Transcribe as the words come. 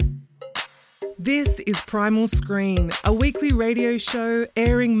This is Primal Screen, a weekly radio show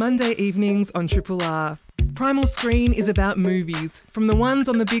airing Monday evenings on Triple R. Primal Screen is about movies, from the ones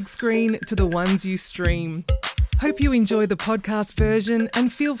on the big screen to the ones you stream. Hope you enjoy the podcast version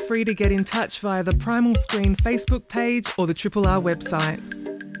and feel free to get in touch via the Primal Screen Facebook page or the Triple R website.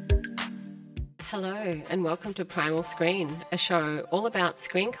 Hello and welcome to Primal Screen, a show all about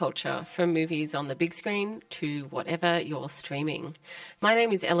screen culture, from movies on the big screen to whatever you're streaming. My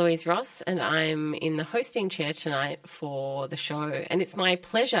name is Eloise Ross and I'm in the hosting chair tonight for the show, and it's my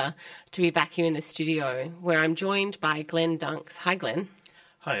pleasure to be back here in the studio where I'm joined by Glenn Dunks. Hi Glenn.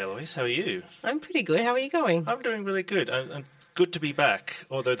 Hi Eloise, how are you? I'm pretty good. How are you going? I'm doing really good. I'm good to be back,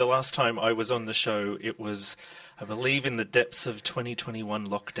 although the last time I was on the show it was, I believe, in the depths of 2021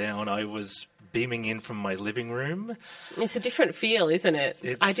 lockdown. I was beaming in from my living room. It's a different feel, isn't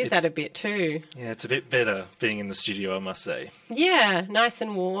it? I did that a bit too. Yeah, it's a bit better being in the studio, I must say. Yeah, nice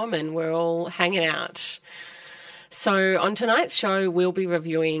and warm, and we're all hanging out. So on tonight's show, we'll be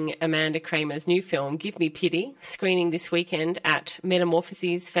reviewing Amanda Kramer's new film, Give Me Pity, screening this weekend at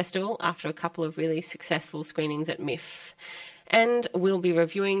Metamorphoses Festival after a couple of really successful screenings at MIF. And we'll be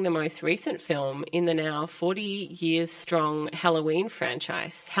reviewing the most recent film in the now 40 years strong Halloween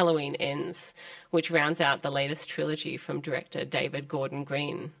franchise, Halloween Ends, which rounds out the latest trilogy from director David Gordon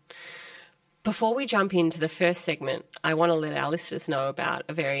Green. Before we jump into the first segment, I want to let our listeners know about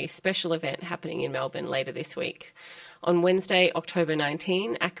a very special event happening in Melbourne later this week. On Wednesday, October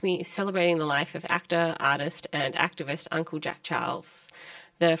 19, ACME is celebrating the life of actor, artist and activist Uncle Jack Charles.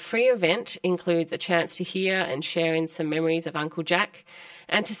 The free event includes a chance to hear and share in some memories of Uncle Jack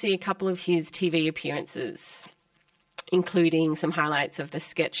and to see a couple of his TV appearances, including some highlights of the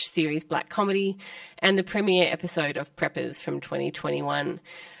sketch series Black Comedy and the premiere episode of Preppers from 2021.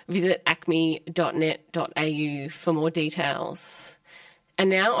 Visit acme.net.au for more details.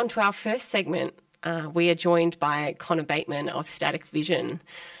 And now on to our first segment. We are joined by Conor Bateman of Static Vision.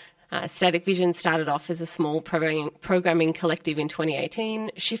 Static Vision started off as a small programming collective in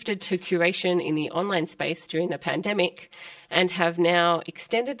 2018, shifted to curation in the online space during the pandemic, and have now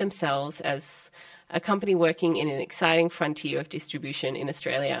extended themselves as a company working in an exciting frontier of distribution in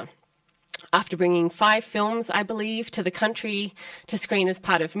Australia. After bringing 5 films, I believe, to the country to screen as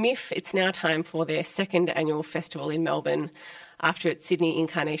part of MIF, it's now time for their second annual festival in Melbourne, after its Sydney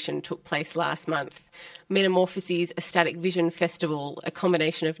incarnation took place last month. Metamorphoses, a Static Vision festival, a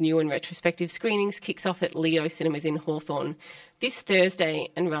combination of new and retrospective screenings, kicks off at Lido Cinemas in Hawthorn this Thursday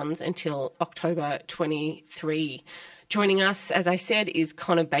and runs until October 23. Joining us, as I said, is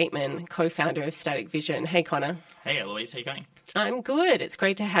Conor Bateman, co-founder of Static Vision. Hey, Conor. Hey, Eloise. How you going? I'm good. It's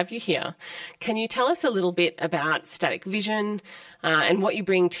great to have you here. Can you tell us a little bit about Static Vision and what you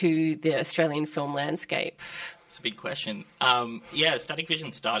bring to the Australian film landscape? It's a big question. Static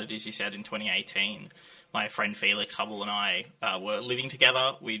Vision started, as you said, in 2018. My friend Felix Hubble and I were living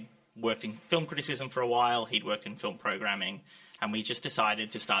together. We'd worked in film criticism for a while. He'd worked in film programming. And we just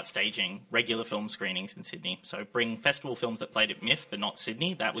decided to start staging regular film screenings in Sydney. So bring festival films that played at MIF, but not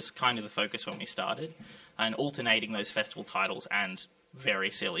Sydney. That was kind of the focus when we started. And alternating those festival titles and very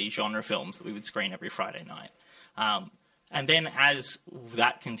silly genre films that we would screen every Friday night. And then as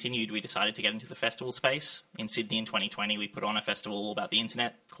that continued, we decided to get into the festival space. In Sydney in 2020, we put on a festival all about the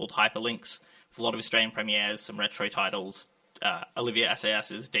internet called Hyperlinks, with a lot of Australian premieres, some retro titles. Olivia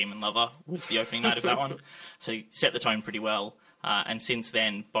Assayas's Demon Lover was the opening night of that one. So set the tone pretty well. And since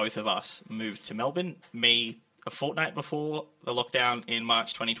then, both of us moved to Melbourne. Me a fortnight before the lockdown in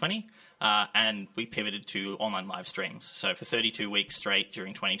March 2020, and we pivoted to online live streams. So for 32 weeks straight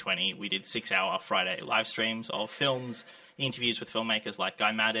during 2020, we did 6-hour Friday live streams of films, interviews with filmmakers like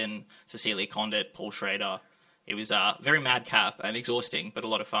Guy Maddin, Cecilia Condit, Paul Schrader. It was very madcap and exhausting, but a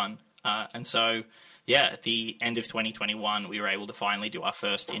lot of fun. And so, at the end of 2021, we were able to finally do our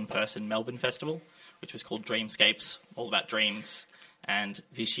first in-person Melbourne festival, which was called Dreamscapes, all about dreams. And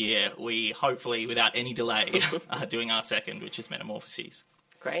this year, we hopefully, without any delay, are doing our second, which is Metamorphoses.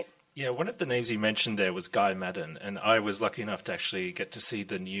 Great. Yeah, one of the names you mentioned there was Guy Maddin, and I was lucky enough to actually get to see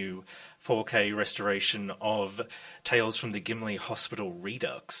the new 4K restoration of Tales from the Gimli Hospital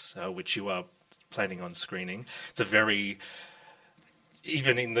Redux, which you are planning on screening. It's a very,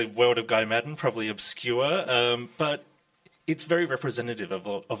 even in the world of Guy Maddin, probably obscure, but it's very representative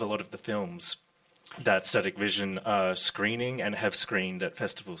of a lot of the films that Static Vision are screening and have screened at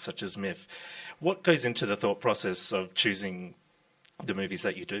festivals such as MIF. What goes into the thought process of choosing the movies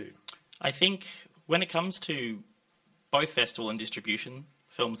that you do? I think when it comes to both festival and distribution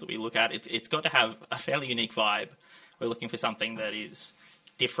films that we look at, it's got to have a fairly unique vibe. We're looking for something that is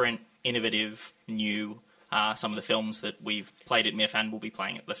different, innovative, new, some of the films that we've played at MIF and will be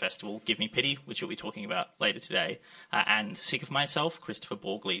playing at the festival, Give Me Pity, which we'll be talking about later today, and Sick of Myself, Christopher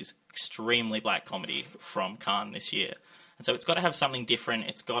Borgley's extremely black comedy from Cannes this year. And so it's got to have something different.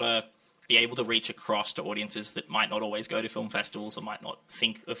 It's got to be able to reach across to audiences that might not always go to film festivals or might not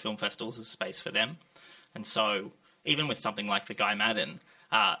think of film festivals as a space for them. And so even with something like The Guy Madden,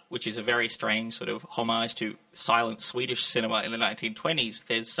 which is a very strange sort of homage to silent Swedish cinema in the 1920s,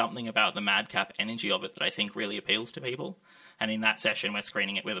 there's something about the madcap energy of it that I think really appeals to people. And in that session, we're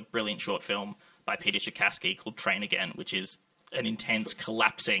screening it with a brilliant short film by Peter Chikaski called Train Again, which is an intense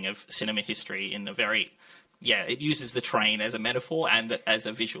collapsing of cinema history in a very... Yeah, it uses the train as a metaphor and as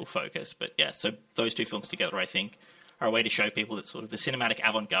a visual focus. But yeah, so those two films together, I think, are a way to show people that sort of the cinematic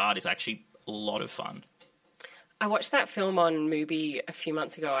avant-garde is actually a lot of fun. I watched that film on Mubi a few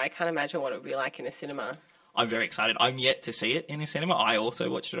months ago. I can't imagine what it would be like in a cinema. I'm very excited. I'm yet to see it in a cinema. I also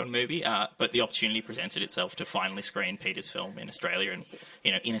watched it on Mubi, but the opportunity presented itself to finally screen Peter's film in Australia, and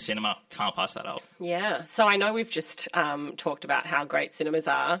in a cinema, can't pass that up. Yeah. So I know we've just talked about how great cinemas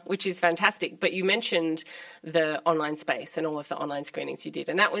are, which is fantastic. But you mentioned the online space and all of the online screenings you did,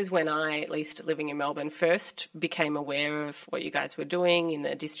 and that was when I, at least living in Melbourne, first became aware of what you guys were doing in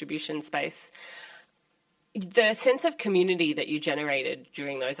the distribution space. The sense of community that you generated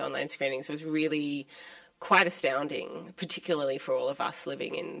during those online screenings was really quite astounding, particularly for all of us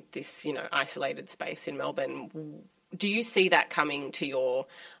living in this, isolated space in Melbourne. Do you see that coming to your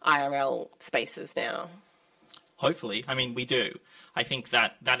IRL spaces now? Hopefully. I mean, we do. I think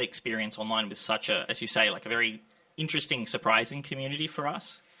that experience online was such a, as you say, like a very interesting, surprising community for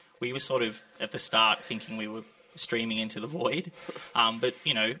us. We were sort of, at the start, thinking we were streaming into the void. But,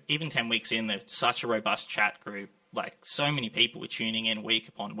 even 10 weeks in, there's such a robust chat group. Like, so many people were tuning in week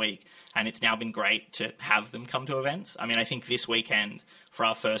upon week, and it's now been great to have them come to events. I mean, I think this weekend, for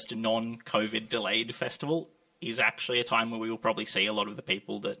our first non-COVID delayed festival, is actually a time where we will probably see a lot of the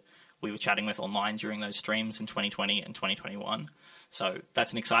people that we were chatting with online during those streams in 2020 and 2021. So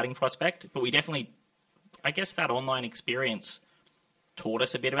that's an exciting prospect. But we definitely, I guess that online experience taught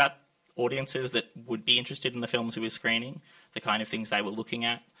us a bit about audiences that would be interested in the films we were screening, the kind of things they were looking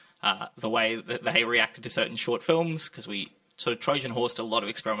at. The way that they reacted to certain short films, because we sort of Trojan horsed a lot of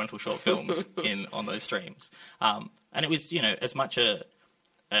experimental short films on those streams. And it was, as much a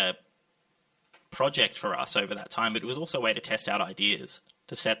project for us over that time, but it was also a way to test out ideas,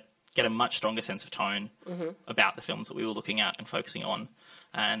 to get a much stronger sense of tone about the films that we were looking at and focusing on.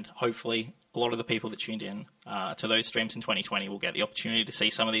 And hopefully a lot of the people that tuned in to those streams in 2020 will get the opportunity to see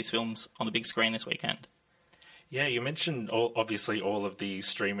some of these films on the big screen this weekend. Yeah, you mentioned obviously all of the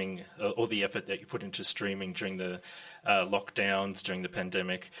streaming, all the effort that you put into streaming during the lockdowns, during the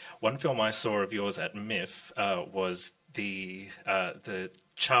pandemic. One film I saw of yours at MIF was the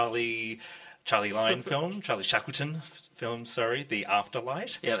Charlie Shackleton film, The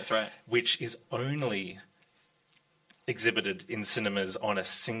Afterlight. Yeah, that's right. Which is only exhibited in cinemas on a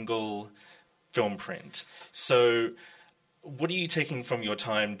single film print. So what are you taking from your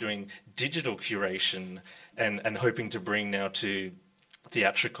time doing digital curation and hoping to bring now to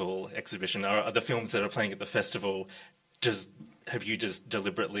theatrical exhibition? Are the films that are playing at the festival, have you just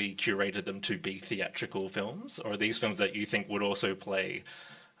deliberately curated them to be theatrical films? Or are these films that you think would also play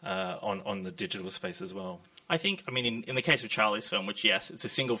on the digital space as well? I think, in the case of Charlie's film, which, yes, it's a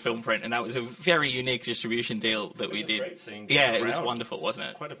single film print, and that was a very unique distribution deal that we did. Great seeing it was wonderful, wasn't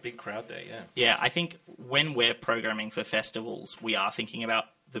it? Quite a big crowd there, yeah. Yeah, I think when we're programming for festivals, we are thinking about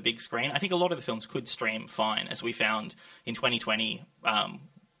the big screen. I think a lot of the films could stream fine, as we found in 2020.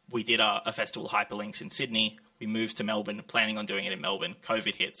 We did a festival, Hyperlinks, in Sydney. We moved to Melbourne, planning on doing it in Melbourne.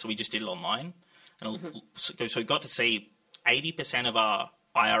 COVID hit, so we just did it online. And so we got to see 80% of our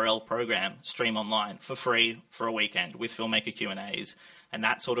IRL program stream online for free for a weekend with filmmaker Q&As, and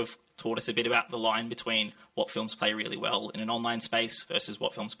that sort of taught us a bit about the line between what films play really well in an online space versus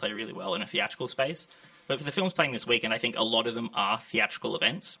what films play really well in a theatrical space. But for the films playing this weekend, I think a lot of them are theatrical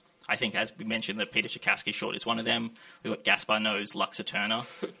events. I think, as we mentioned, the Peter Chikaski short is one of them. We've got Gaspar Noé's Lux Eterna,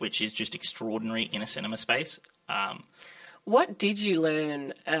 which is just extraordinary in a cinema space. What did you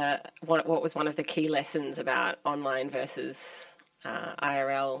learn? What was one of the key lessons about online versus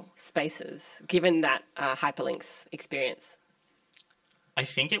IRL spaces, given that Hyperlinks experience? I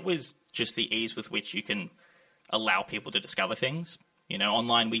think it was just the ease with which you can allow people to discover things.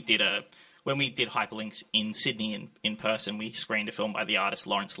 Online when we did Hyperlinks in Sydney in person, we screened a film by the artist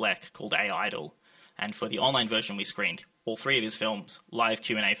Lawrence Leck called A Idol. And for the online version, we screened all three of his films, live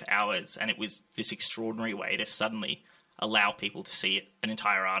Q&A for hours. And it was this extraordinary way to suddenly allow people to see an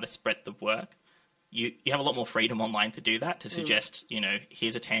entire artist's breadth of work. you have a lot more freedom online to do that, to suggest,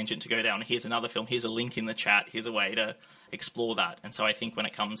 here's a tangent to go down, here's another film, here's a link in the chat, here's a way to explore that. And so I think when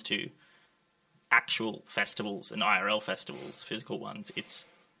it comes to actual festivals and IRL festivals, physical ones,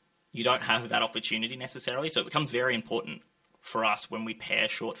 you don't have that opportunity necessarily. So it becomes very important for us when we pair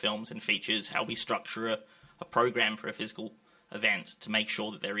short films and features, how we structure a program for a physical event to make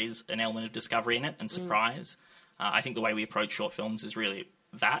sure that there is an element of discovery in it and surprise. I think the way we approach short films is really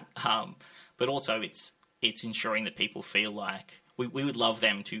that. But also it's ensuring that people feel like we would love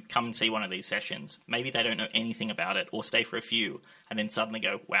them to come and see one of these sessions. Maybe they don't know anything about it, or stay for a few and then suddenly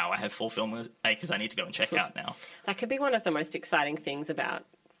go, wow, I have 4 filmmakers I need to go and check out now. That could be one of the most exciting things about,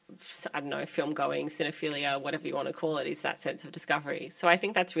 I don't know, film going, cinephilia, whatever you want to call it, is that sense of discovery. So I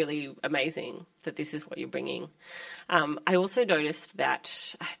think that's really amazing that this is what you're bringing. I also noticed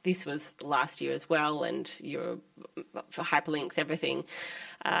that this was last year as well, and for hyperlinks, everything.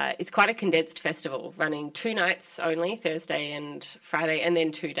 It's quite a condensed festival, running 2 nights only, Thursday and Friday, and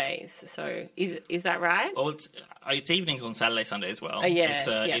then 2 days. So is that right? Oh, it's evenings on Saturday, Sunday as well.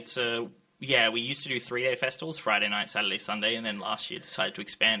 Yeah, we used to do 3-day festivals, Friday night, Saturday, Sunday, and then last year decided to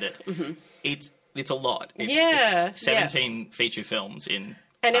expand it. Mm-hmm. It's a lot. It's 17 feature films in...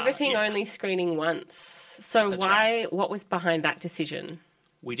 And everything only screening once. So That's right. What was behind that decision?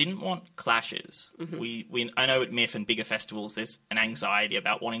 We didn't want clashes. Mm-hmm. I know at MIF and bigger festivals there's an anxiety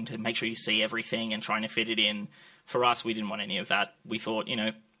about wanting to make sure you see everything and trying to fit it in. For us, we didn't want any of that. We thought,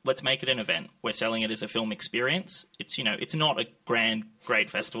 let's make it an event. We're selling it as a film experience. It's, it's not a great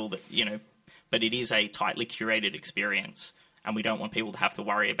festival that, but it is a tightly curated experience, and we don't want people to have to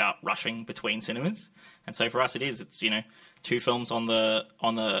worry about rushing between cinemas. And so for us it is. It's, 2 films on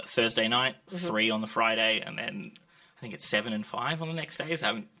the Thursday night, 3 on the Friday, and then I think it's 7 and 5 on the next days. I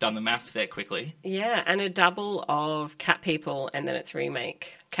haven't done the maths there quickly. Yeah, and a double of Cat People, and then it's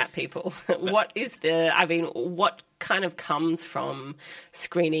remake Cat People. What kind of comes from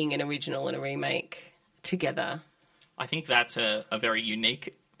screening an original and a remake together? I think that's a very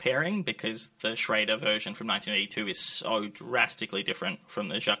unique pairing, because the Schrader version from 1982 is so drastically different from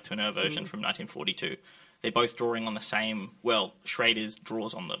the Jacques Tourneur version from 1942. They're both drawing on the same... Well, Schrader's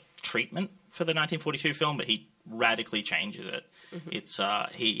draws on the treatment for the 1942 film, but he radically changes it. It's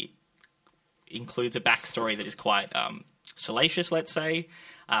he includes a backstory that is quite salacious, let's say.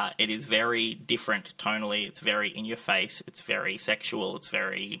 It is very different tonally. It's very in your face. It's very sexual. It's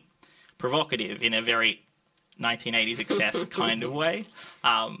very provocative in a very 1980s excess kind of way.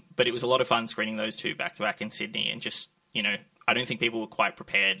 But it was a lot of fun screening those 2 back-to-back in Sydney, and just, I don't think people were quite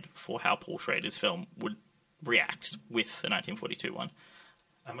prepared for how Paul Schrader's film would react with the 1942 one.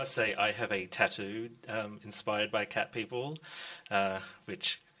 I must say I have a tattoo inspired by Cat People,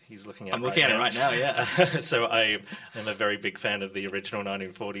 which he's looking at. I'm looking at it right now, yeah. So I am a very big fan of the original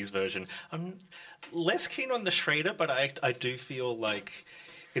 1940s version. I'm less keen on the Schrader, but I do feel like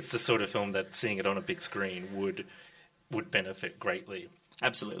it's the sort of film that seeing it on a big screen would benefit greatly.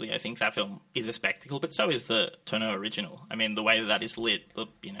 Absolutely. I think that film is a spectacle, but so is the Tourneur original. I mean, the way that is lit,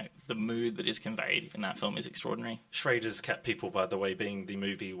 the mood that is conveyed in that film is extraordinary. Schrader's Cat People, by the way, being the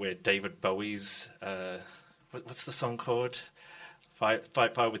movie where David Bowie's... what's the song called? Fight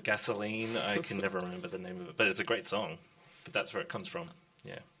Fire with Gasoline. I can never remember the name of it, but it's a great song. But that's where it comes from.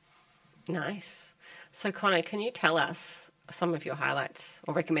 Yeah. Nice. So, Conor, can you tell us some of your highlights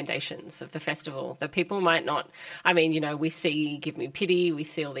or recommendations of the festival that people might not... I mean, we see Give Me Pity, we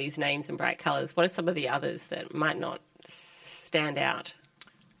see all these names and bright colours. What are some of the others that might not stand out?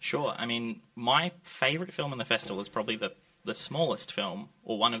 Sure. I mean, my favourite film in the festival is probably the smallest film,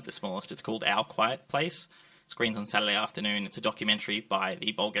 or one of the smallest. It's called Our Quiet Place. It screens on Saturday afternoon. It's a documentary by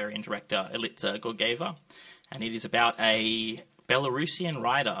the Bulgarian director Elitsa Gorgeva, and it is about a Belarusian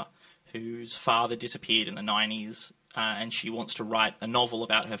writer whose father disappeared in the 90s, and she wants to write a novel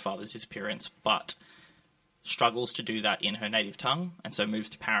about her father's disappearance, but struggles to do that in her native tongue, and so moves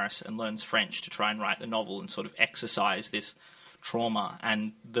to Paris and learns French to try and write the novel and sort of exercise this trauma.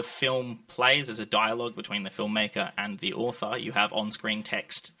 And the film plays as a dialogue between the filmmaker and the author. You have on-screen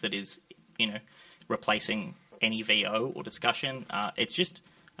text that is, replacing any VO or discussion. It's just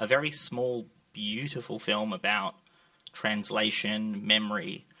a very small, beautiful film about translation,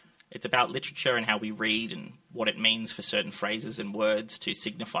 memory. It's about literature and how we read and what it means for certain phrases and words to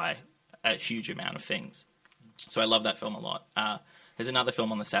signify a huge amount of things. So I love that film a lot. There's another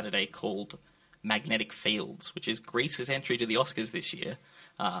film on the Saturday called Magnetic Fields, which is Greece's entry to the Oscars this year.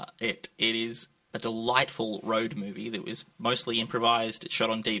 It is a delightful road movie that was mostly improvised. It's shot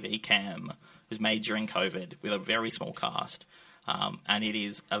on DV cam. It was made during COVID with a very small cast. And it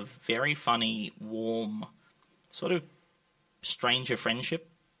is a very funny, warm, sort of stranger friendship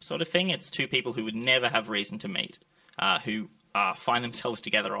sort of thing. It's two people who would never have reason to meet, who find themselves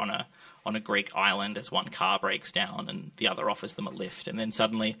together on a Greek island as one car breaks down and the other offers them a lift, and then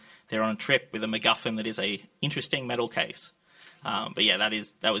suddenly they're on a trip with a MacGuffin that is a interesting metal case. But yeah,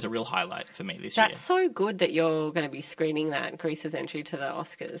 that was a real highlight for me this year. That's so good that you're going to be screening that, Greece's entry to the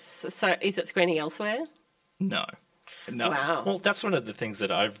Oscars. So is it screening elsewhere? No. Wow. Well, that's one of the things that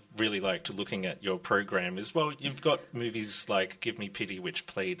I've really liked looking at your program is, well, you've got movies like Give Me Pity, which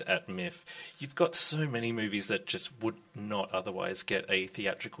played at MIF. You've got so many movies that just would not otherwise get a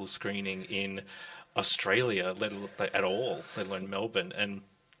theatrical screening in Australia, let alone Melbourne. And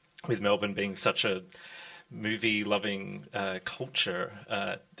with Melbourne being such a movie-loving culture,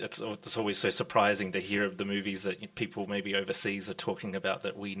 it's always so surprising to hear of the movies that people maybe overseas are talking about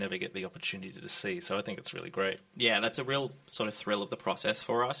that we never get the opportunity to see. So I think it's really great. Yeah, that's a real sort of thrill of the process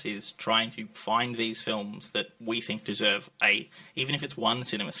for us, is trying to find these films that we think deserve even if it's one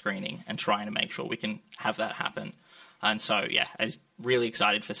cinema screening, and trying to make sure we can have that happen. And so, yeah, I was really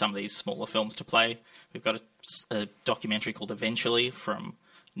excited for some of these smaller films to play. We've got a documentary called Eventually from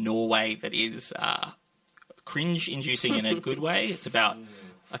Norway that is cringe-inducing in a good way. It's about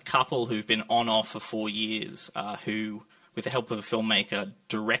a couple who've been on-off for 4 years who, with the help of a filmmaker,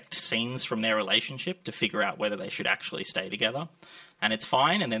 direct scenes from their relationship to figure out whether they should actually stay together. And it's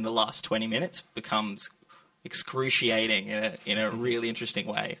fine, and then the last 20 minutes becomes excruciating in a really interesting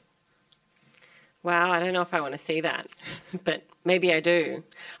way. Wow, I don't know if I want to see that, but maybe I do.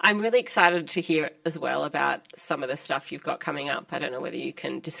 I'm really excited to hear as well about some of the stuff you've got coming up. I don't know whether you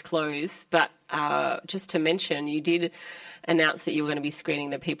can disclose, but just to mention, you did announce that you were going to be screening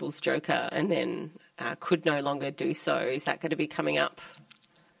The People's Joker and then could no longer do so. Is that going to be coming up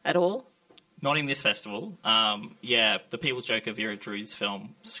at all? Not in this festival. Yeah, The People's Joker, Vera Drew's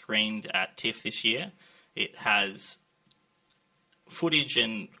film, screened at TIFF this year. It has footage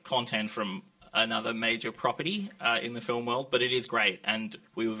and content from another major property in the film world, but it is great, and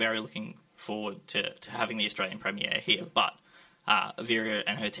we were very looking forward to having the Australian premiere here. But Vera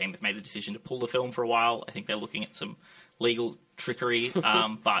and her team have made the decision to pull the film for a while. I think they're looking at some legal trickery,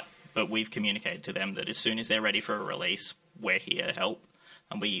 but we've communicated to them that as soon as they're ready for a release, we're here to help,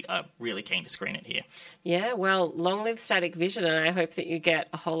 and we are really keen to screen it here. Yeah, well, long live Static Vision, and I hope that you get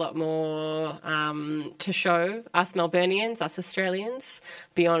a whole lot more to show us Melburnians, us Australians,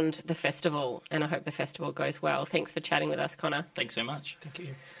 beyond the festival, and I hope the festival goes well. Thanks for chatting with us, Conor. Thanks so much. Thank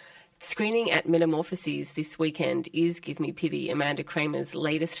you. Screening at Metamorphoses this weekend is Give Me Pity, Amanda Kramer's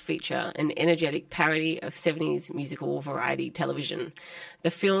latest feature, an energetic parody of 70s musical variety television. The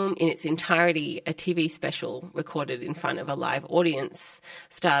film, in its entirety a TV special recorded in front of a live audience,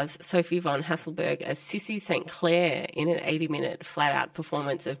 stars Sophie von Hasselberg as Sissy St. Clair in an 80-minute flat-out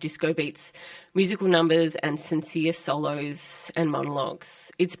performance of disco beats, musical numbers and sincere solos and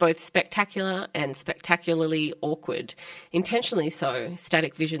monologues. It's both spectacular and spectacularly awkward. Intentionally so.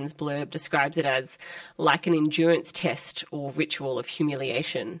 Static Vision's blurb describes it as like an endurance test or ritual of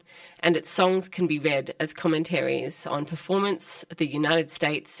humiliation. And its songs can be read as commentaries on performance, the United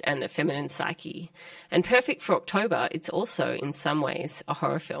States and the feminine psyche. And perfect for October, it's also, in some ways, a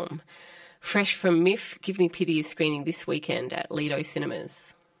horror film. Fresh from MIF, Give Me Pity is screening this weekend at Lido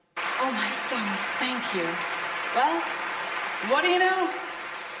Cinemas. Oh, my stars, thank you. Well, what do you know?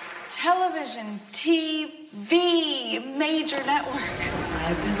 Television, TV, major network.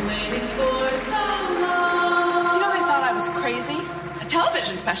 I've been waiting for so long. You know, they thought I was crazy. A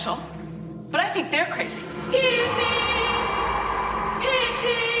television special. But I think they're crazy. Give me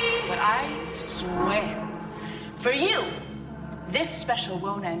pity. But I swear, for you, this special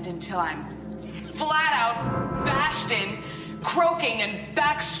won't end until I'm flat out bashed in, croaking and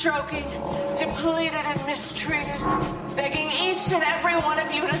backstroking, depleted and mistreated, begging each and every one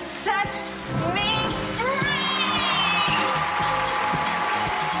of you to set me free!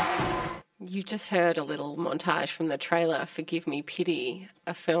 You just heard a little montage from the trailer for Give Me Pity,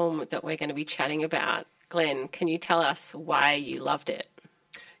 a film that we're going to be chatting about. Glenn, can you tell us why you loved it?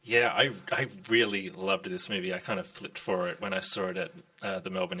 Yeah, I really loved this movie. I kind of flipped for it when I saw it at the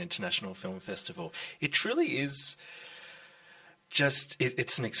Melbourne International Film Festival. It truly is just,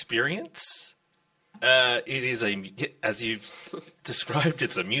 it's an experience. It is as you've described,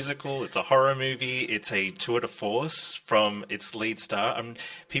 it's a musical, it's a horror movie, it's a tour de force from its lead star.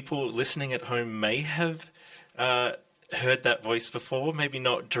 People listening at home may have heard that voice before, maybe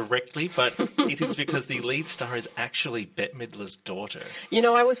not directly, but it is because the lead star is actually Bette Midler's daughter. You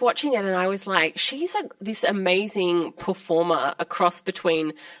know, I was watching it and I was like, she's this amazing performer, a cross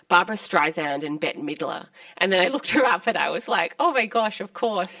between Barbara Streisand and Bette Midler. And then I looked her up and I was like, oh my gosh, of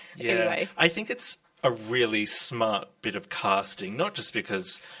course. Yeah, anyway. I think it's a really smart bit of casting, not just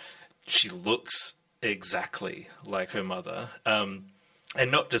because she looks exactly like her mother, and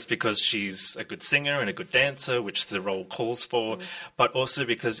not just because she's a good singer and a good dancer, which the role calls for, but also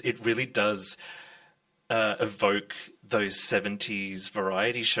because it really does evoke those 70s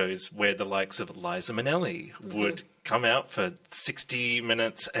variety shows where the likes of Liza Minnelli would come out for 60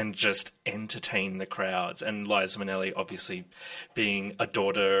 minutes and just entertain the crowds. And Liza Minnelli, obviously being a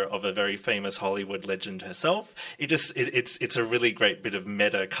daughter of a very famous Hollywood legend herself, it's a really great bit of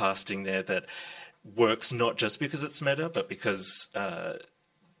meta casting there that works not just because it's meta, but because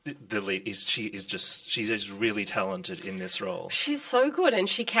the lead she's just really talented in this role. She's so good, and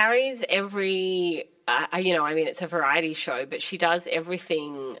she carries every. It's a variety show, but she does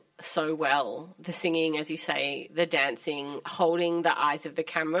everything so well. The singing, as you say, the dancing, holding the eyes of the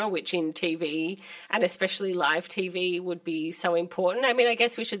camera, which in TV and especially live TV would be so important. I mean, I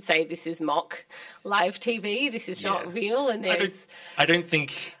guess we should say this is mock live TV. This is not real, and there's. I don't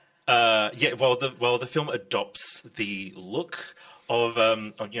think. The film adopts the look of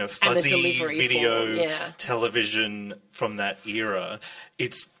fuzzy video television from that era.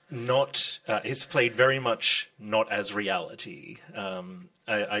 It's not. It's played very much not as reality.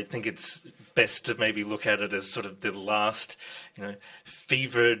 I think it's best to maybe look at it as sort of the last,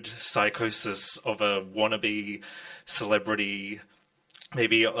 fevered psychosis of a wannabe celebrity.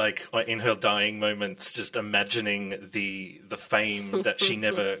 Maybe like in her dying moments, just imagining the fame that she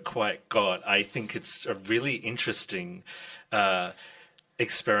never quite got. I think it's a really interesting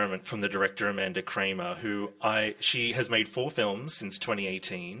experiment from the director Amanda Kramer, she has made 4 films since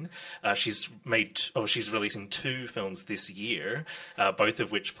 2018. She's releasing 2 films this year, both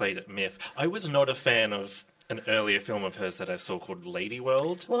of which played at MIFF. I was not a fan of an earlier film of hers that I saw called Lady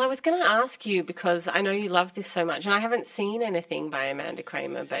World. Well, I was going to ask you because I know you love this so much, and I haven't seen anything by Amanda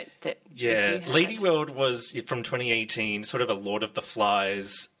Kramer, but Lady World was from 2018, sort of a Lord of the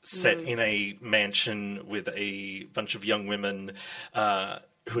Flies set in a mansion with a bunch of young women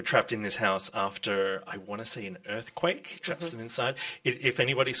who are trapped in this house after, I want to say, an earthquake traps them inside. If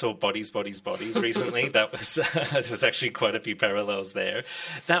anybody saw Bodies, Bodies, Bodies recently, that was there was actually quite a few parallels there.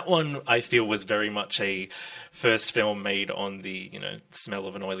 That one, I feel, was very much a first film made on the, smell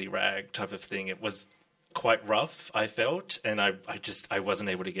of an oily rag type of thing. It was quite rough, I felt, and I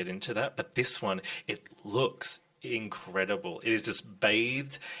wasn't able to get into that. But this one, it looks incredible. It is just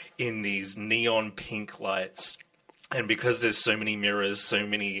bathed in these neon pink lights. And because there's so many mirrors, so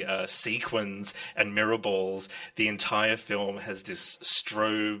many sequins and mirror balls, the entire film has this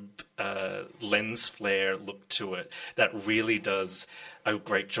strobe lens flare look to it that really does a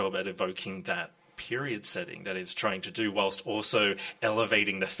great job at evoking that period setting that it's trying to do, whilst also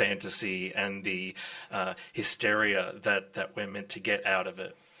elevating the fantasy and the hysteria that we're meant to get out of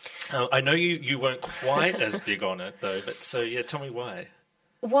it. I know you weren't quite as big on it, though, but tell me why.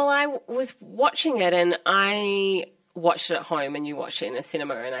 Well, I was watching it, and I watched it at home and you watched it in a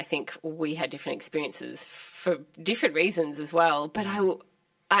cinema, and I think we had different experiences for different reasons as well. But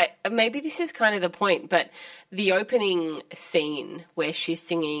I maybe this is kind of the point, but the opening scene where she's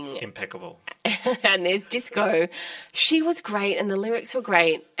singing impeccable and there's disco, she was great and the lyrics were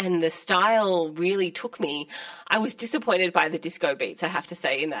great and the style really took me. I was disappointed by the disco beats, I have to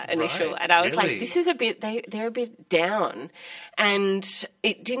say, in that initial, and I was like, this is a bit, they're a bit down, and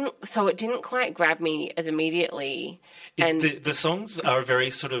it didn't quite grab me as immediately. And the songs are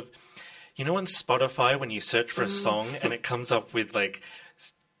very sort of, on Spotify when you search for a song and it comes up with like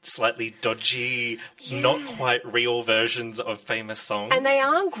slightly dodgy, not quite real versions of famous songs. And they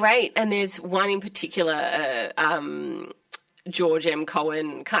are great. And there's one in particular, George M.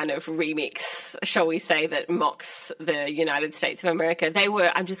 Cohen kind of remix, shall we say, that mocks the United States of America.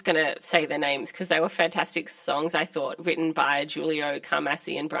 I'm just going to say their names because they were fantastic songs, I thought, written by Giulio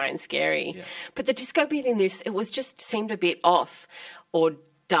Carmassi and Brian Scary. Yeah. But the disco beat in this, it was just seemed a bit off or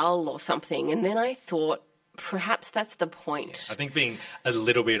dull or something. And then I thought, perhaps that's the point. Yeah, I think being a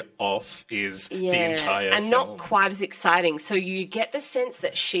little bit off is the entire film. And not quite as exciting. So you get the sense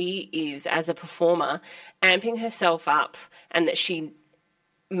that she is, as a performer, amping herself up, and that she,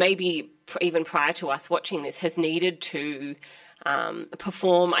 maybe even prior to us watching this, has needed to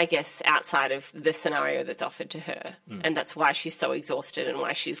perform, I guess, outside of the scenario that's offered to her. And that's why she's so exhausted and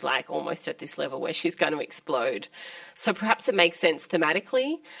why she's like almost at this level where she's going to explode. So perhaps it makes sense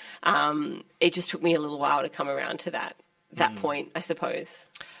thematically. It just took me a little while to come around to that point, I suppose.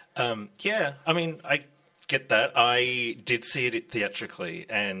 Yeah, I mean, I get that. I did see it theatrically,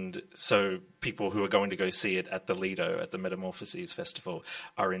 and so people who are going to go see it at the Lido, at the Metamorphoses Festival,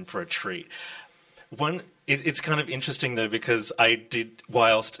 are in for a treat. It's kind of interesting, though, because I did,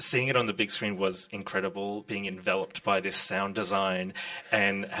 whilst seeing it on the big screen was incredible, being enveloped by this sound design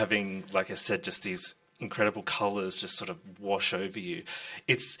and having, like I said, just these incredible colours just sort of wash over you.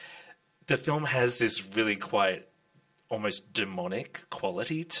 The film has this really quite almost demonic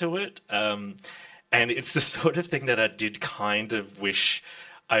quality to it. And it's the sort of thing that I did kind of wish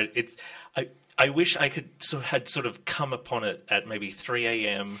I wish I had sort of come upon it at maybe 3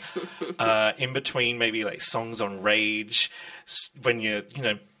 a.m. In between maybe like songs on Rage, when you're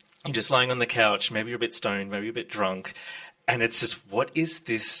just lying on the couch, maybe you're a bit stoned, maybe you're a bit drunk, and it's just, what is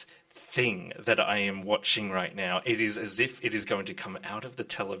this thing that I am watching right now? It is as if it is going to come out of the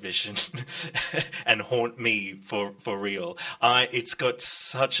television and haunt me for real. It's got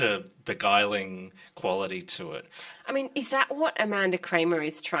such a beguiling quality to it. I mean, is that what Amanda Kramer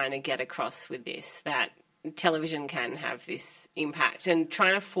is trying to get across with this, that television can have this impact, and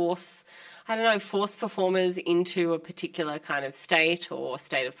trying to force performers into a particular kind of state or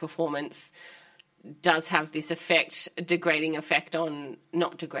state of performance does have this degrading effect on,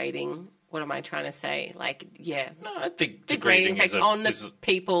 not degrading, what am I trying to say? Like, yeah. No, I think degrading effect on the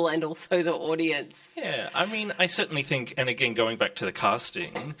people and also the audience. Yeah, I mean, I certainly think, and again, going back to the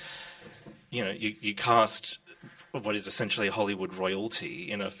casting, you cast what is essentially Hollywood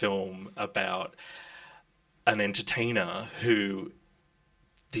royalty in a film about an entertainer who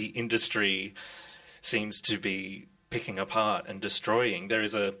the industry seems to be picking apart and destroying.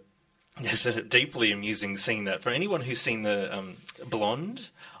 There's a deeply amusing scene that, for anyone who's seen the Blonde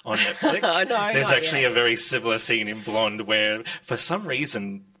on Netflix, there's actually a very similar scene in Blonde where, for some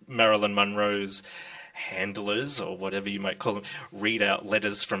reason, Marilyn Monroe's handlers, or whatever you might call them, read out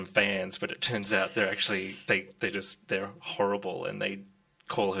letters from fans, but it turns out they're actually they're horrible and they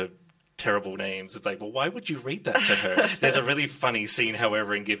call her terrible names. It's like, well, why would you read that to her? There's a really funny scene,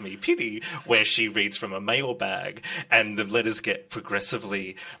 however, in Give Me Pity, where she reads from a mailbag and the letters get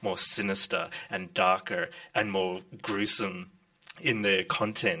progressively more sinister and darker and more gruesome in their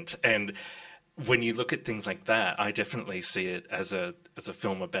content. And when you look at things like that, I definitely see it as a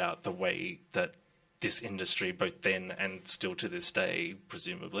film about the way that this industry, both then and still to this day,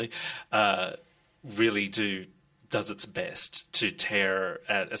 presumably, really does its best to tear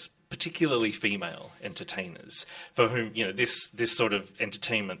at particularly female entertainers, for whom this sort of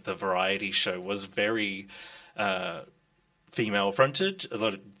entertainment, the variety show, was very female fronted.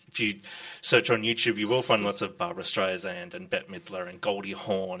 If you search on YouTube, you will find lots of Barbara Streisand and Bette Midler and Goldie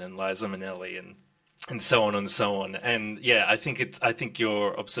Hawn and Liza Minnelli and so on and so on. And yeah, I think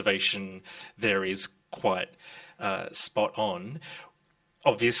your observation there is quite spot on.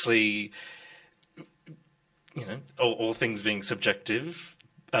 Obviously, all things being subjective,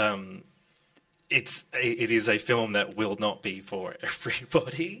 it is a film that will not be for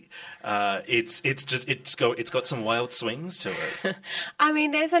everybody. It's got some wild swings to it. I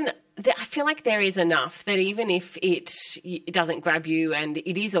mean, I feel like there is enough that even if it doesn't grab you and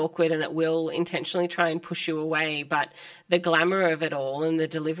it is awkward and it will intentionally try and push you away, but the glamour of it all and the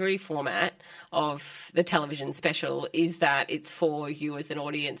delivery format of the television special is that it's for you as an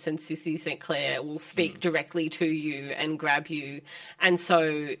audience, and Sissy St. Clair will speak directly to you and grab you. And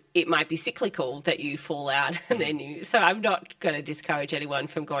so it might be cyclical that you fall out and then so I'm not going to discourage anyone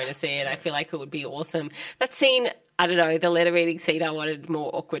from going to see it. I feel like it would be awesome. That scene, I don't know, the letter reading scene, I wanted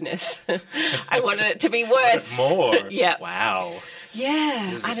more awkwardness. I wanted it to be worse. More? Yeah. Wow.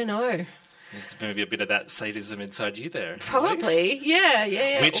 Yeah, I don't know. There's maybe a bit of that sadism inside you there. Probably,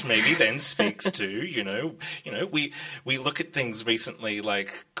 yeah. Which maybe then speaks to, we look at things recently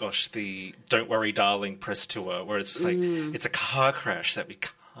like, gosh, the Don't Worry Darling press tour, where it's like, it's a car crash that we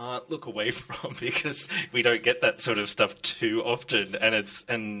can't look away from because we don't get that sort of stuff too often. And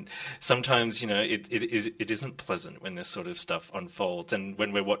sometimes, it isn't pleasant when this sort of stuff unfolds. And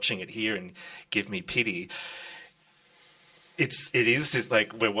when we're watching it here and Give Me Pity, it is this,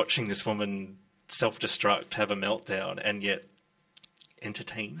 like, we're watching this woman self-destruct, have a meltdown, and yet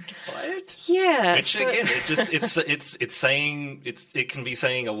entertained by it. Yeah. Which again, it can be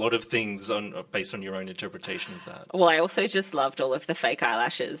saying a lot of things based on your own interpretation of that. Well, I also just loved all of the fake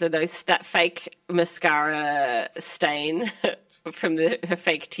eyelashes and that fake mascara stain from her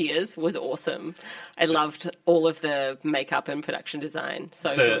fake tears was awesome. I loved all of the makeup and production design.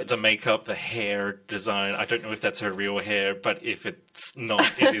 So good. The makeup, the hair design. I don't know if that's her real hair, but if it's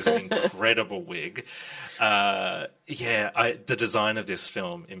not, it is an incredible wig. The design of this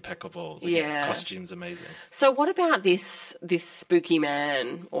film, impeccable. The costumes, amazing. So what about this spooky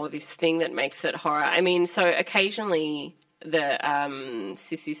man, or this thing that makes it horror? I mean, so occasionally the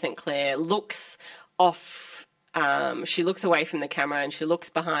Sissy St. Clair looks off she looks away from the camera and she looks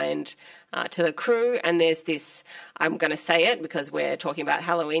behind to the crew, and there's this, I'm going to say it because we're talking about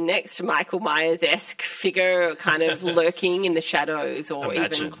Halloween next, Michael Myers-esque figure kind of lurking in the shadows or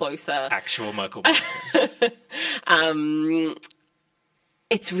Imagine even closer. Actual Michael Myers.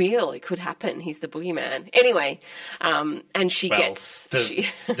 It's real. It could happen. He's the boogeyman. Anyway, and she gets...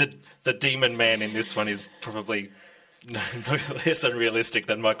 The demon man in this one is probably no less unrealistic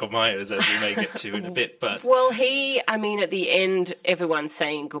than Michael Myers, as we may get to in a bit. But well, at the end, everyone's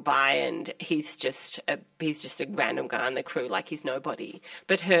saying goodbye, and he's just a random guy on the crew, like he's nobody.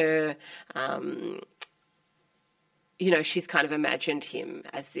 But her, she's kind of imagined him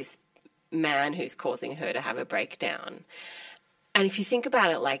as this man who's causing her to have a breakdown. And if you think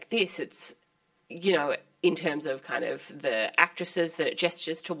about it like this, it's, in terms of kind of the actresses that it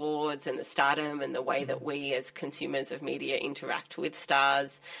gestures towards and the stardom and the way that we as consumers of media interact with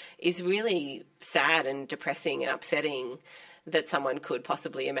stars is really sad and depressing and upsetting that someone could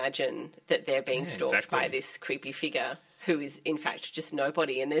possibly imagine that they're being stalked by this creepy figure who is in fact just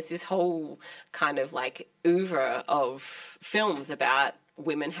nobody. And there's this whole kind of like oeuvre of films about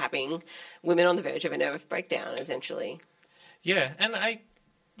women on the verge of a nervous breakdown, essentially. Yeah, and I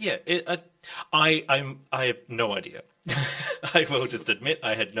have no idea. I will just admit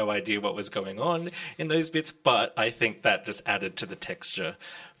I had no idea what was going on in those bits, but I think that just added to the texture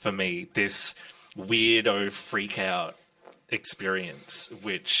for me. This weirdo freak out experience,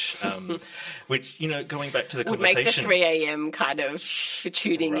 which going back to the would conversation, make the 3 a.m. kind of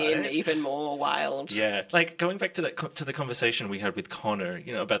tuning in even more wild. Yeah, like going back to the conversation we had with Conor,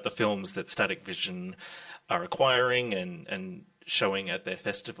 about the films that Static Vision are acquiring and showing at their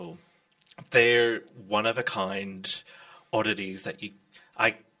festival. They're one-of-a-kind oddities that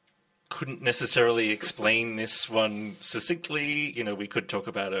I couldn't necessarily explain this one succinctly. We could talk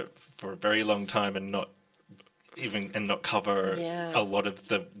about it for a very long time and not cover a lot of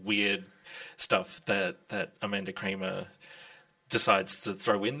the weird stuff that Amanda Kramer decides to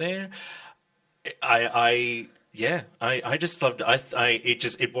throw in there. I just loved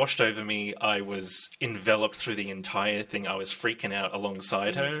it. It washed over me. I was enveloped through the entire thing. I was freaking out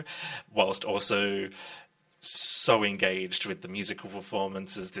alongside her, whilst also so engaged with the musical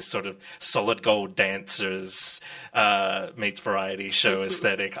performances, this sort of Solid Gold Dancers meets variety show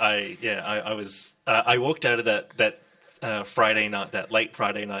aesthetic. I walked out of that Friday night, that late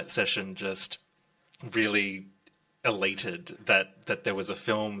Friday night session, just really elated that there was a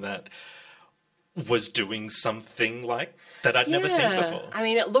film that was doing something like that I'd never seen before. I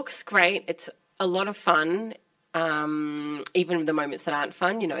mean, it looks great. It's a lot of fun. Even the moments that aren't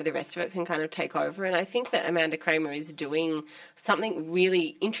fun, the rest of it can kind of take over. And I think that Amanda Kramer is doing something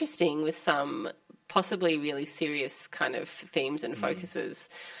really interesting with some possibly really serious kind of themes and focuses,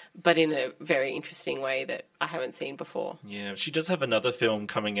 but in a very interesting way that I haven't seen before. Yeah, she does have another film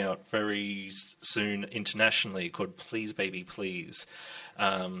coming out very soon internationally called Please Baby Please.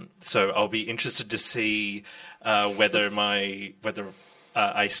 So I'll be interested to see whether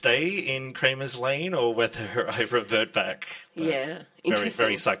I stay in Kramer's lane or whether I revert back. But very,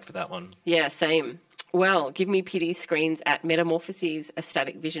 very psyched for that one. Yeah, same. Well, Give Me Pity screens at Metamorphoses, a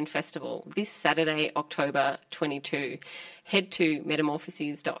Static Vision Festival this Saturday, October 22. Head to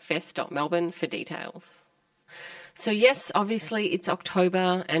metamorphoses.fest.melbourne for details. So yes, obviously it's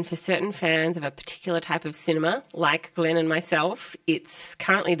October, and for certain fans of a particular type of cinema, like Glenn and myself, it's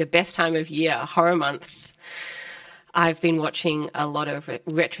currently the best time of year, horror month. I've been watching a lot of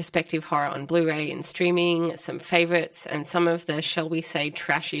retrospective horror on Blu-ray and streaming, some favourites, and some of the, shall we say,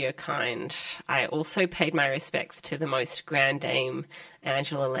 trashier kind. I also paid my respects to the most grand dame,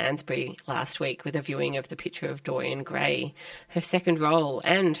 Angela Lansbury, last week with a viewing of The Picture of Dorian Gray, her second role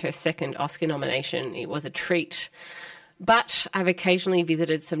and her second Oscar nomination. It was a treat. But I've occasionally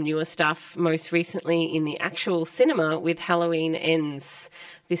visited some newer stuff, most recently in the actual cinema with Halloween Ends,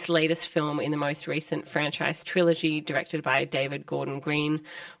 this latest film in the most recent franchise trilogy, directed by David Gordon Green,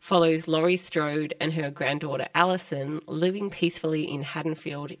 follows Laurie Strode and her granddaughter Allison living peacefully in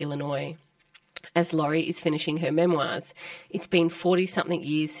Haddonfield, Illinois. As Laurie is finishing her memoirs, it's been 40-something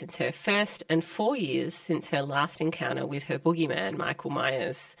years since her first and 4 years since her last encounter with her boogeyman, Michael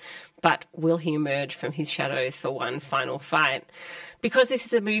Myers. But will he emerge from his shadows for one final fight? Because this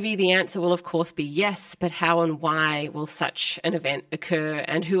is a movie, the answer will of course be yes, but how and why will such an event occur,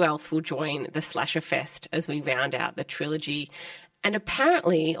 and who else will join the slasher fest as we round out the trilogy? And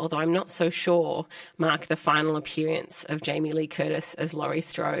apparently, although I'm not so sure, mark the final appearance of Jamie Lee Curtis as Laurie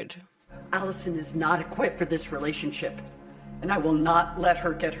Strode. Allison is not equipped for this relationship, and I will not let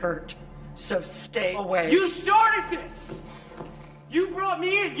her get hurt. So stay away. You started this! You brought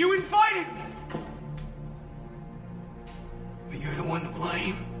me in! You invited me! But you're the one to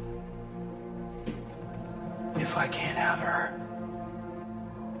blame. If I can't have her,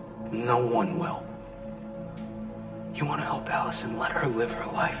 no one will. You want to help Allison, let her live her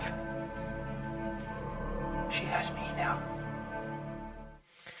life. She has me now.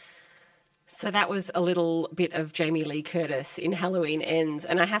 So that was a little bit of Jamie Lee Curtis in Halloween Ends.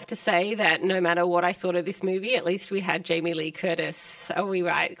 And I have to say that no matter what I thought of this movie, at least we had Jamie Lee Curtis. Are we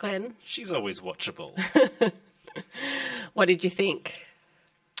right, Glenn? She's always watchable. What did you think?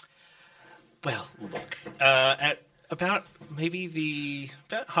 Well, look, at about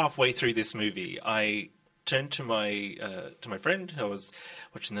halfway through this movie, I turned to my friend who I was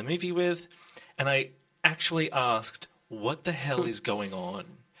watching the movie with, and I actually asked, "What the hell is going on?"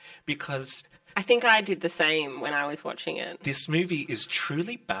 Because I think I did the same when I was watching it. This movie is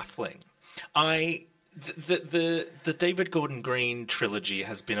truly baffling. The David Gordon Green trilogy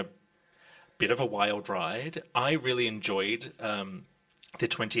has been a bit of a wild ride. I really enjoyed the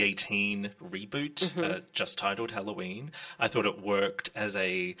 2018 reboot, just titled Halloween. I thought it worked as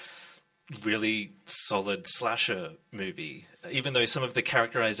a really solid slasher movie, even though some of the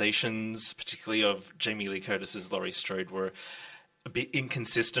characterizations, particularly of Jamie Lee Curtis's Laurie Strode, were a bit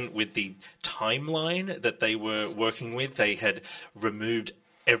inconsistent with the timeline that they were working with. They had removed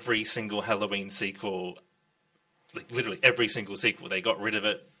every single Halloween sequel, like literally every single sequel. They got rid of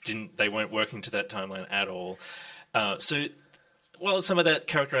it. They weren't working to that timeline at all. So while some of that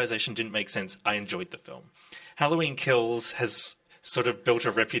characterization didn't make sense, I enjoyed the film. Halloween Kills has sort of built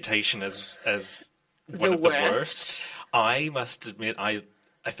a reputation as one of the worst. I must admit, I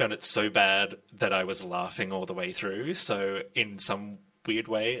found it so bad that I was laughing all the way through. So in some weird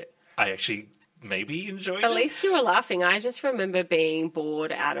way, I actually maybe enjoyed it. At least you were laughing. I just remember being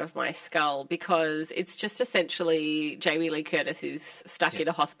bored out of my skull because it's just essentially Jamie Lee Curtis is stuck in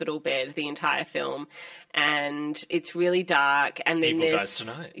a hospital bed the entire film, and it's really dark. And then Evil Dies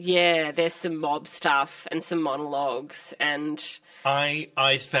Tonight. Yeah, there's some mob stuff and some monologues, and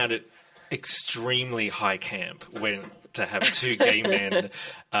I found it extremely high camp when to have two gay men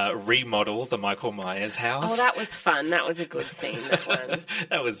remodel the Michael Myers house. Oh, that was fun. That was a good scene, that one.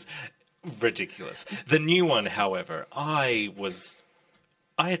 That was ridiculous. The new one, however, I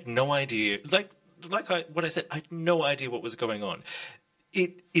had no idea. What I said, I had no idea what was going on.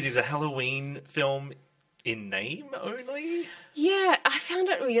 It is a Halloween film in name only. Yeah, I found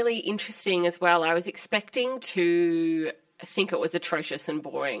it really interesting as well. I was expecting to think it was atrocious and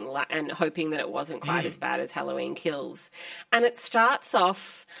boring and hoping that it wasn't quite as bad as Halloween Kills. And it starts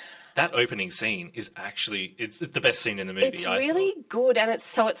off... That opening scene is actually, it's the best scene in the movie. It's really good, and it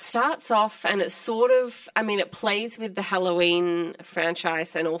starts off, and it's sort of, it plays with the Halloween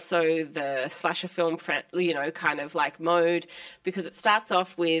franchise and also the slasher film, kind of like mode, because it starts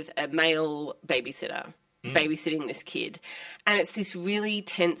off with a male babysitter babysitting this kid, and it's this really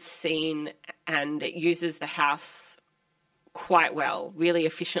tense scene, and it uses the house quite well, really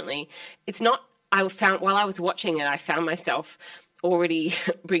efficiently. It's not. While I was watching it, I found myself already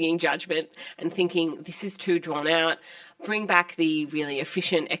bringing judgment and thinking this is too drawn out. Bring back the really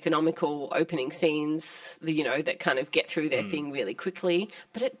efficient, economical opening scenes, that kind of get through their thing really quickly.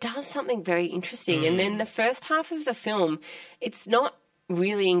 But it does something very interesting. And then the first half of the film, it's not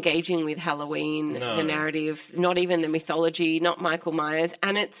really engaging with Halloween, the narrative, not even the mythology, not Michael Myers.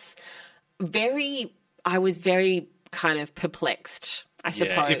 And I was very kind of perplexed, I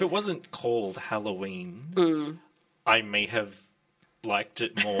suppose. If it wasn't called Halloween, I may have liked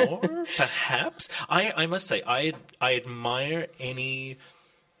it more, perhaps. I must say, I admire any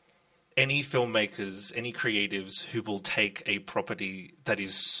filmmakers, any creatives who will take a property that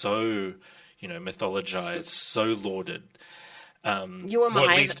is so, mythologized, so lauded. You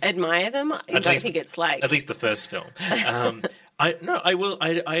admire them? I don't think it's like... At least the first film. I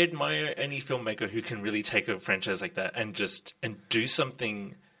admire any filmmaker who can really take a franchise like that and do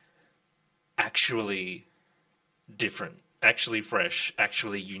something actually different, actually fresh,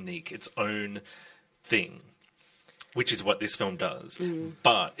 actually unique, its own thing, which is what this film does.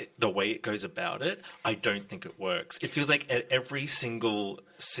 But the way it goes about it, I don't think it works. It feels like at every single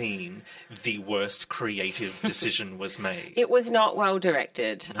scene, the worst creative decision was made. It was not well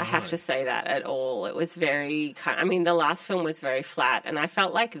directed, I have to say that, at all. It was very... the last film was very flat, and I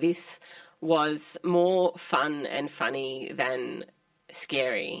felt like this was more fun and funny than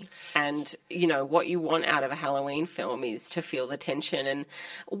scary. And what you want out of a Halloween film is to feel the tension. And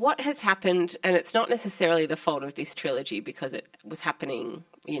what has happened, and it's not necessarily the fault of this trilogy because it was happening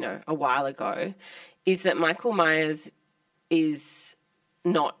a while ago, is that Michael Myers is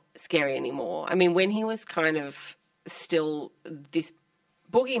not scary anymore. When he was kind of still this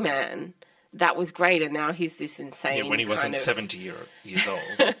boogeyman that was great, and now he's this insane. Yeah, when he wasn't 70 years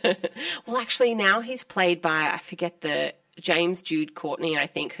old. Well, actually, now he's played by, I forget the James Jude Courtney, I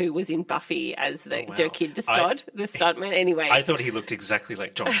think, who was in Buffy as the kid to Stod, the stuntman. Anyway, I thought he looked exactly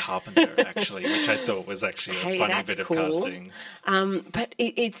like John Carpenter, actually, which I thought was actually a funny bit of casting. But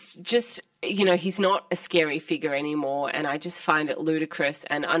it's just, you know, he's not a scary figure anymore, and I just find it ludicrous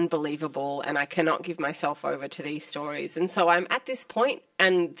and unbelievable, and I cannot give myself over to these stories. And so I'm at this point,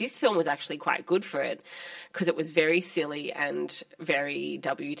 and this film was actually quite good for it, because it was very silly and very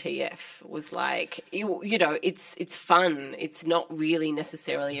WTF. It was like, you know, it's fun. It's not really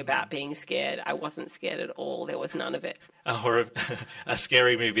necessarily about being scared. I wasn't scared at all. There was none of it. Or a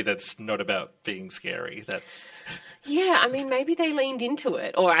scary movie that's not about being scary. That's... Yeah, I mean, maybe they leaned into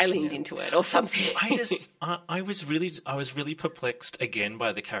it, or I leaned into it, or something. I was really perplexed again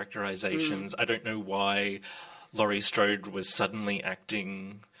by the characterizations. I don't know why Laurie Strode was suddenly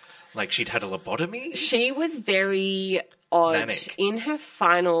acting like she'd had a lobotomy. She was very odd. Manic. In her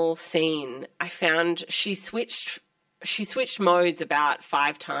final scene, I found she switched modes about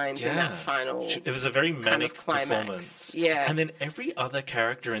 5 times in that final. It was a very manic climax. performance. Yeah, and then every other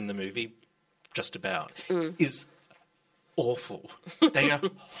character in the movie, just about, is awful. They are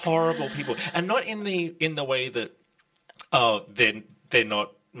horrible people, and not in the way that they're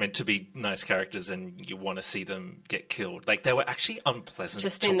not meant to be nice characters and you want to see them get killed. Like, they were actually unpleasant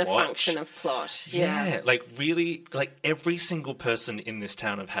just to in the watch. function of plot. Yeah, like really, like every single person in this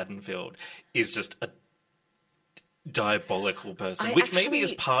town of Haddonfield is just a diabolical person, which maybe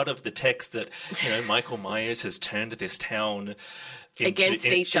is part of the text that, you know, Michael Myers has turned this town against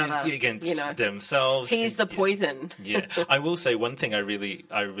each other, against themselves. He's the poison. Yeah, I will say one thing I really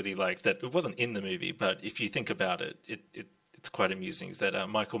like that it wasn't in the movie, but if you think about it, it's quite amusing, is that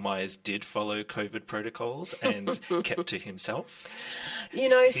Michael Myers did follow COVID protocols and kept to himself. You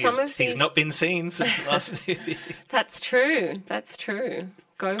know, he's not been seen since the last movie. That's true. That's true.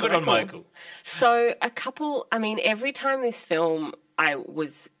 Good on Michael. So every time this film, I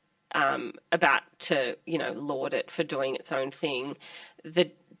was about to, you know, laud it for doing its own thing,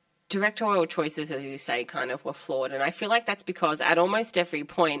 the directorial choices, as you say, kind of were flawed. And I feel like that's because at almost every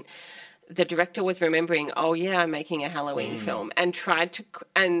point, the director was remembering, oh yeah, I'm making a Halloween film, and tried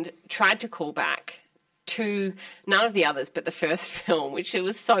to call back to none of the others but the first film, which it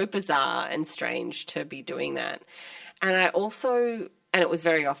was so bizarre and strange to be doing that. And it was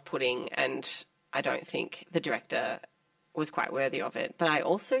very off-putting, and I don't think the director was quite worthy of it. But I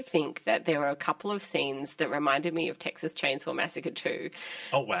also think that there were a couple of scenes that reminded me of Texas Chainsaw Massacre 2.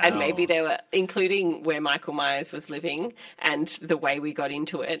 Oh, wow. And maybe they were, including where Michael Myers was living and the way we got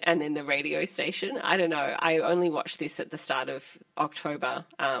into it, and then the radio station. I don't know. I only watched this at the start of October,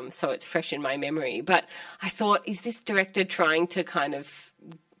 so it's fresh in my memory. But I thought, is this director trying to kind of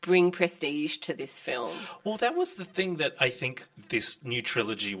bring prestige to this film? Well, that was the thing that I think this new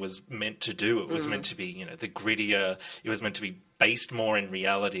trilogy was meant to do. It was meant to be, you know, the grittier. It was meant to be based more in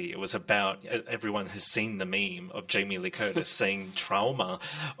reality. It was about, everyone has seen the meme of Jamie Lee Curtis saying trauma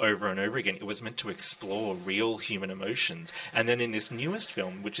over and over again. It was meant to explore real human emotions. And then in this newest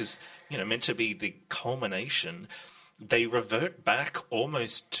film, which is, you know, meant to be the culmination, they revert back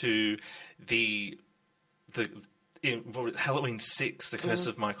almost to in Halloween 6, The Curse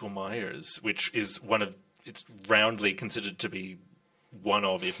of Michael Myers, which is it's roundly considered to be one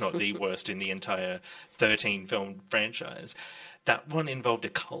of, if not the worst in the entire 13-film franchise. That one involved a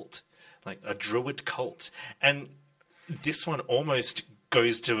cult, like a druid cult. And this one almost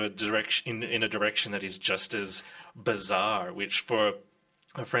goes to a direction in a direction that is just as bizarre, which for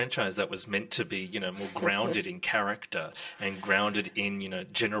a franchise that was meant to be, you know, more grounded in character and grounded in, you know,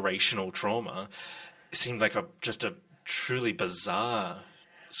 generational trauma, seemed like just a truly bizarre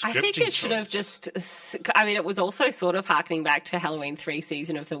scripting I think it should have just... I mean, it was also sort of harkening back to Halloween 3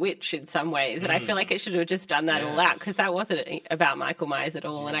 Season of the Witch in some ways, and I feel like it should have just done that all out, because that wasn't about Michael Myers at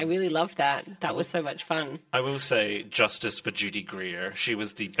all, and I really loved that. That was so much fun. I will say justice for Judy Greer. She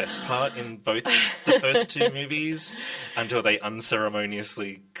was the best part in both the first 2 movies until they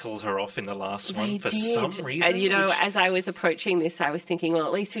unceremoniously killed her off in the last one for some reason. And, you know, as I was approaching this, I was thinking, well,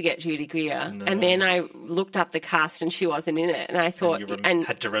 at least we get Judy Greer. No. And then I looked up the cast and she wasn't in it, and I thought...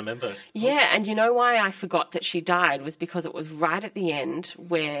 had to remember. Yeah, and you know why I forgot that she died was because it was right at the end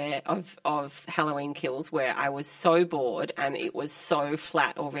of Halloween Kills, where I was so bored and it was so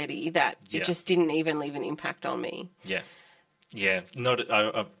flat already that it just didn't even leave an impact on me. Yeah. Yeah,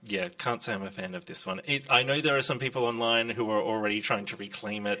 can't say I'm a fan of this one. I know there are some people online who are already trying to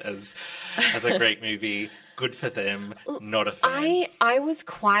reclaim it as a great movie. Good for them. Not a fan. I was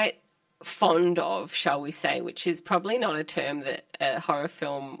quite fond of, shall we say, which is probably not a term that a horror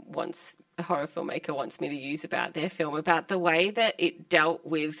filmmaker wants me to use about their film, about the way that it dealt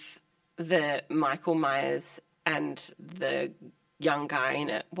with the Michael Myers and the young guy in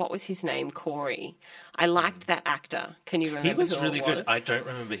it. What was his name? Corey. I liked that actor. Can you remember? He was who really it good. was? I don't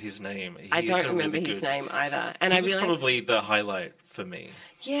remember his name. I don't remember his name either. And he was probably the highlight for me.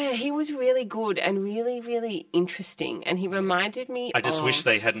 Yeah, he was really good and really, really interesting. And he reminded me I just wish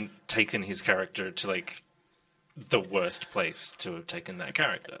they hadn't taken his character to, like, the worst place to have taken that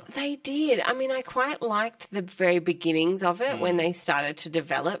character. They did. I mean, I quite liked the very beginnings of it when they started to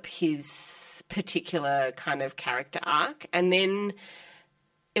develop his particular kind of character arc, and then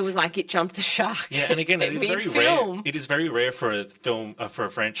it was like it jumped the shark. Yeah, and again, it is very rare. It is very rare for a film, for a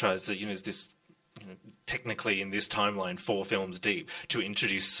franchise that, you know, is this, you know, technically in this timeline 4 films deep, to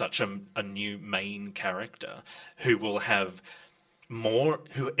introduce such a new main character who will have more,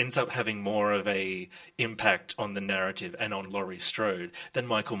 who ends up having more of a impact on the narrative and on Laurie Strode than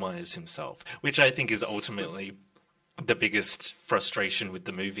Michael Myers himself, which I think is ultimately the biggest frustration with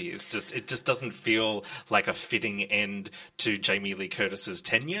the movie. Is just, it just doesn't feel like a fitting end to Jamie Lee Curtis's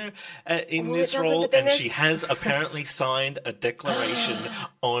tenure in this role, and she has apparently signed a declaration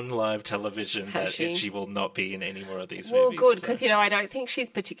on live television that she will not be in any more of these movies. Well, good, because, you know, I don't think she's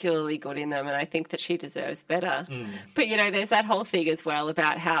particularly good in them, and I think that she deserves better. But, you know, there's that whole thing as well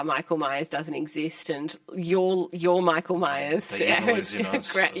about how Michael Myers doesn't exist, and your Michael Myers.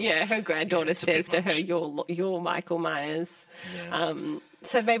 Her granddaughter says to her, "You're Michael Myers." Yeah.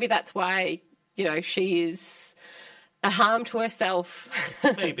 So maybe that's why, you know, she is a harm to herself.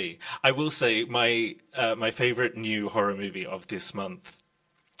 Maybe. I will say my favourite new horror movie of this month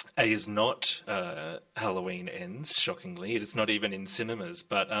is not Halloween Ends, shockingly. It is not even in cinemas.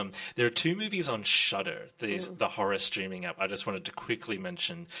 But there are 2 movies on Shudder, the horror streaming app. I just wanted to quickly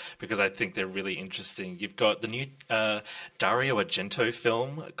mention because I think they're really interesting. You've got the new Dario Argento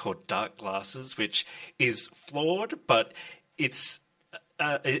film called Dark Glasses, which is flawed, but it's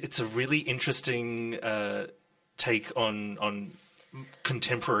a really interesting take on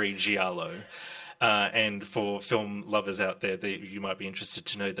contemporary giallo. And for film lovers out there, you might be interested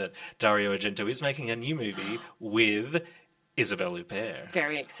to know that Dario Argento is making a new movie with Isabelle Huppert.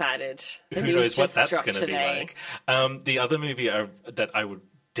 Very excited. Who knows what that's going to be like. The other movie that I would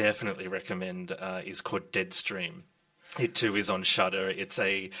definitely recommend is called Deadstream. It too is on Shudder. It's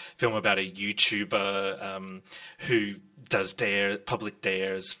a film about a YouTuber who does public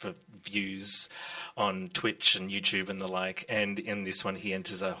dares for views on Twitch and YouTube and the like. And in this one, he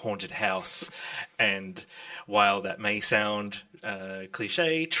enters a haunted house. And while that may sound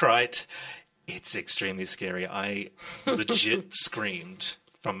cliche, trite, it's extremely scary. I legit screamed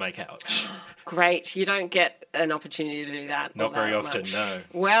from my couch. Great. You don't get an opportunity to do that. Not very often, no.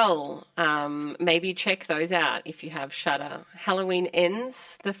 Well, maybe check those out if you have Shudder. Halloween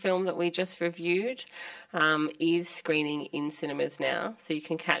Ends, the film that we just reviewed, is screening in cinemas now. So you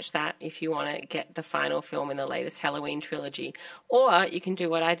can catch that if you want to get the final film in the latest Halloween trilogy. Or you can do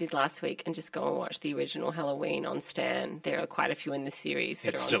what I did last week and just go and watch the original Halloween on Stan. There are quite a few in the series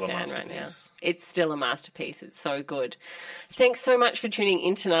that are on Stan right now. It's still a masterpiece. It's so good. Thanks so much for tuning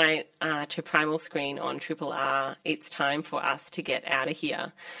in tonight to Primal Screen on Triple R. It's time for us to get out of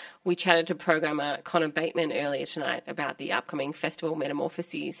here. We chatted to programmer Conor Bateman earlier tonight about the upcoming festival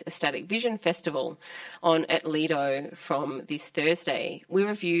Metamorphoses, a Static Vision festival on at Lido from this Thursday. We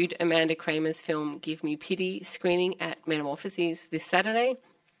reviewed Amanda Kramer's film Give Me Pity, screening at Metamorphoses this Saturday.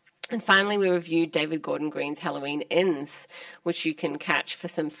 And finally, we reviewed David Gordon Green's Halloween Ends, which you can catch for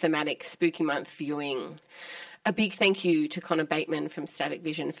some thematic spooky month viewing. A big thank you to Conor Bateman from Static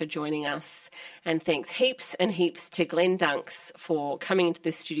Vision for joining us, and thanks heaps and heaps to Glenn Dunks for coming into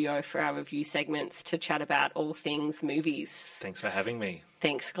the studio for our review segments to chat about all things movies. Thanks for having me.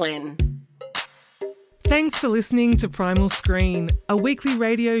 Thanks, Glenn. Thanks for listening to Primal Screen, a weekly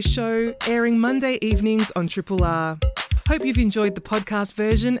radio show airing Monday evenings on Triple R. Hope you've enjoyed the podcast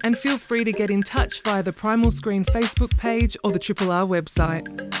version, and feel free to get in touch via the Primal Screen Facebook page or the Triple R website.